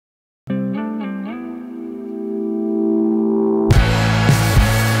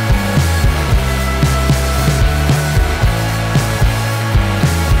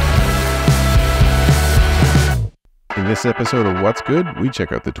this episode of What's Good, we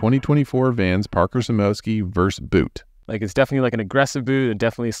check out the 2024 Vans Parker Szumowski Verse boot. Like, it's definitely like an aggressive boot and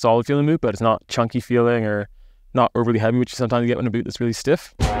definitely a solid feeling boot, but it's not chunky feeling or not overly heavy, which you sometimes get when a boot that's really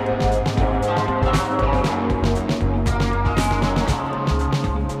stiff.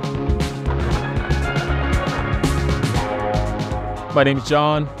 My name is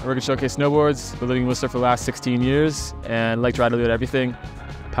John. I work at Showcase Snowboards. Been living in Worcester for the last 16 years and like to ride a little bit of everything.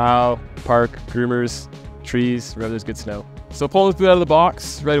 POW, park, groomers, trees, wherever there's good snow. So pulling this boot out of the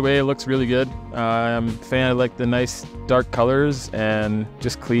box right away, it looks really good. I'm a fan of like the nice dark colors and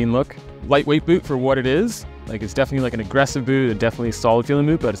just clean look. Lightweight boot for what it is. Like, it's definitely like an aggressive boot and definitely a solid feeling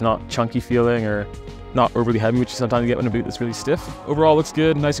boot, but it's not chunky feeling or not overly heavy, which you sometimes get when a boot that's really stiff. Overall looks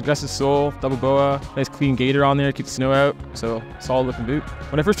good, nice aggressive sole, double boa, nice clean gator on there, keeps the snow out, so solid looking boot.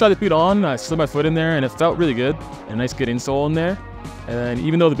 When I first tried the boot on, I slid my foot in there and it felt really good. A nice good insole in there. And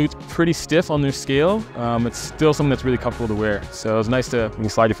even though the boot's pretty stiff on their scale, it's still something that's really comfortable to wear. So it was nice to, when you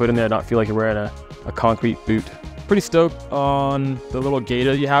slide your foot in there, not feel like you're wearing a concrete boot. Pretty stoked on the little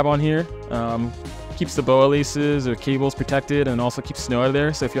gator you have on here. Keeps the boa laces or cables protected and also keeps snow out of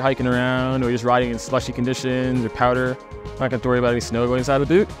there. So if you're hiking around or just riding in slushy conditions or powder, you're not gonna have to worry about any snow going inside the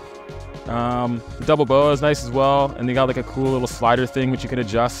boot. The double boa is nice as well, and they got like a cool little slider thing which you can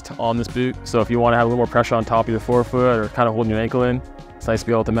adjust on this boot. So if you want to have a little more pressure on top of your forefoot or kind of holding your ankle in, it's nice to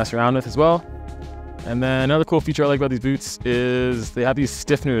be able to mess around with as well. And then another cool feature I like about these boots is they have these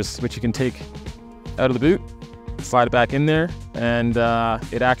stiffeners which you can take out of the boot, slide it back in there, and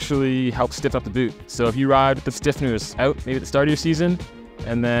it actually helps stiffen up the boot. So if you ride with the stiffeners out maybe at the start of your season,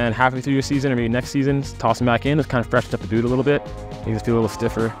 and then halfway through your season or maybe next season, toss them back in, it kind of freshens up the boot a little bit, makes it feel a little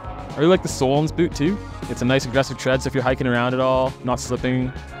stiffer. I really like the sole on this boot too. It's a nice aggressive tread, so if you're hiking around at all, not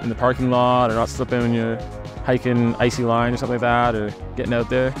slipping in the parking lot or not slipping when you're hiking icy line or something like that, or getting out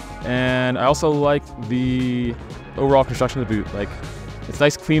there. And I also like the overall construction of the boot. Like, it's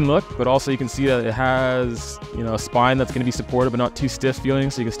nice clean look, but also you can see that it has, you know, a spine that's going to be supportive but not too stiff feeling,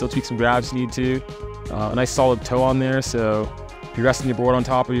 so you can still tweak some grabs if you need to. A nice solid toe on there, so if you're resting your board on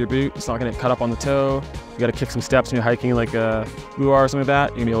top of your boot, it's not going to cut up on the toe. You got to kick some steps when you're hiking like a blue R or something like that,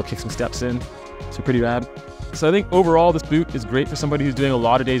 you're going to be able to kick some steps in. So pretty rad. So I think overall this boot is great for somebody who's doing a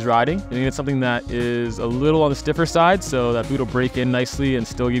lot of days riding. I think it's something that is a little on the stiffer side, so that boot will break in nicely and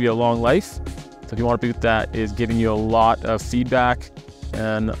still give you a long life. So if you want a boot that is giving you a lot of feedback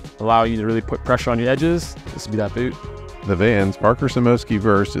and allow you to really put pressure on your edges, this would be that boot. The Vans Parker Szumowski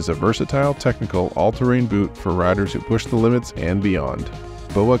Verse is a versatile, technical, all-terrain boot for riders who push the limits and beyond.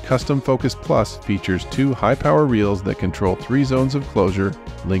 BOA Custom Focus Plus features 2 high-power reels that control 3 zones of closure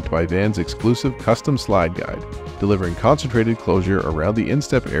linked by Vans' exclusive custom slide guide, delivering concentrated closure around the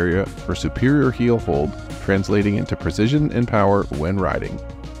instep area for superior heel hold, translating into precision and power when riding.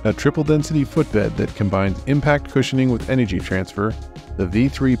 A triple-density footbed that combines impact cushioning with energy transfer, the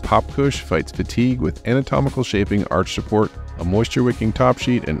V3 Pop Cush fights fatigue with anatomical shaping arch support, a moisture-wicking top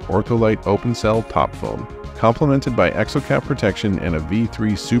sheet, and Ortholite open-cell top foam. Complemented by exocap protection and a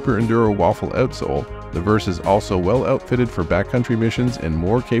V3 Super Enduro waffle outsole, the Verse is also well outfitted for backcountry missions and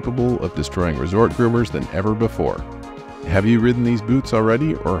more capable of destroying resort groomers than ever before. Have you ridden these boots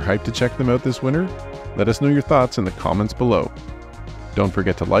already or hyped to check them out this winter? Let us know your thoughts in the comments below. Don't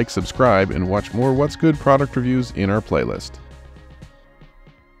forget to like, subscribe, and watch more What's Good product reviews in our playlist.